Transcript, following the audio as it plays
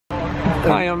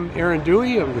Hi, I'm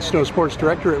Dewey. I'm the Snowsports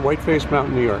director at Whiteface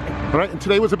Mountain, New York. All right, and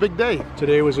today was a big day.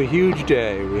 Today was a huge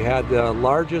day. We had the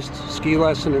largest ski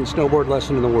lesson and snowboard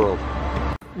lesson in the world.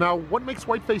 Now, what makes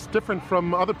Whiteface different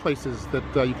from other places that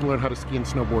you can learn how to ski and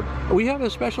snowboard? We have a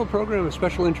special program, a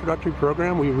special introductory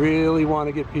program. We really want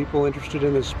to get people interested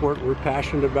in this sport. We're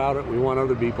passionate about it. We want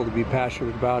other people to be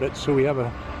passionate about it. So we have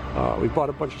we bought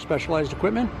a bunch of specialized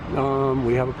equipment.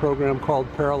 We have a program called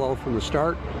Parallel from the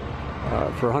Start.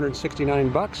 For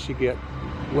 $169, you get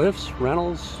lifts,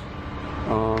 rentals,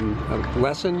 a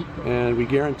lesson, and we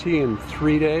guarantee in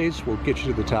 3 days we'll get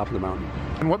you to the top of the mountain.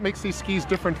 And what makes these skis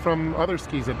different from other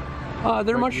skis?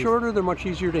 They're much shorter, they're much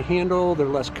easier to handle, they're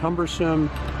less cumbersome,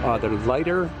 they're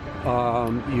lighter.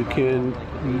 You can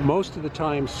most of the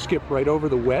time skip right over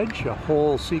the wedge, a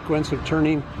whole sequence of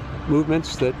turning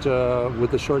movements that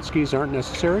with the short skis aren't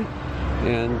necessary,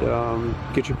 and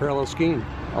get you parallel skiing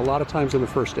a lot of times on the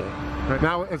first day. Right.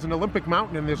 Now, as an Olympic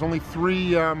mountain, and there's only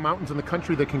 3 mountains in the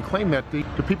country that can claim that, do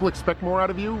people expect more out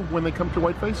of you when they come to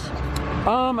Whiteface?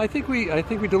 I think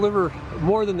we deliver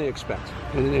more than they expect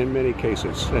in many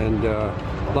cases, and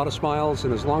a lot of smiles,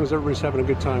 and as long as everybody's having a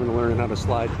good time and learning how to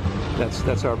slide,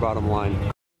 that's our bottom line.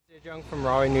 Didyoung from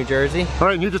Raleigh, New Jersey. All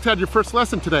right, and you just had your first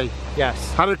lesson today.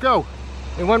 Yes. How did it go?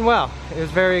 It went well. It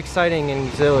was very exciting and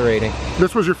exhilarating.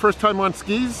 This was your first time on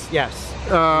skis? Yes.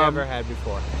 Never had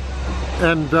before.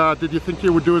 And did you think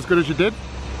you would do as good as you did?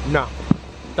 No.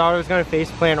 Thought I was going to face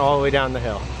plant all the way down the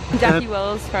hill. I'm Jackie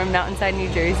Wills from Mountainside,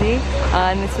 New Jersey,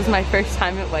 and this was my first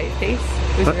time at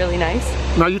Whiteface. It was really nice.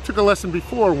 Now, you took a lesson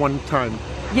before one time.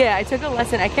 Yeah, I took a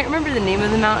lesson. I can't remember the name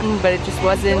of the mountain, but it just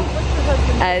wasn't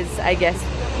as, I guess,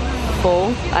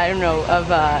 full, I don't know, of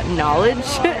knowledge,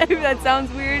 if that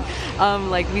sounds weird.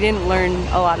 Like, we didn't learn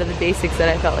a lot of the basics that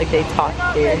I felt like they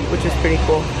taught there, which was pretty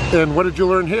cool. And what did you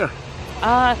learn here?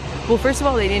 Well, first of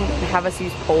all, they didn't have us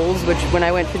use poles, which when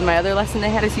I went to my other lesson, they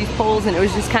had us use poles, and it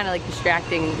was just kind of like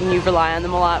distracting, and you rely on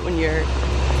them a lot when you're,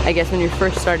 I guess, when you're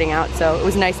first starting out. So it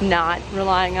was nice not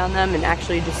relying on them and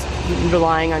actually just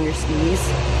relying on your skis.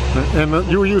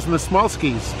 And you were using the small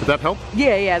skis. Did that help?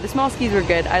 Yeah, the small skis were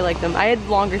good. I like them. I had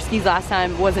longer skis last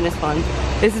time. It wasn't as fun.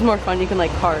 This is more fun. You can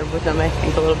like carve with them, I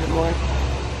think, a little bit more.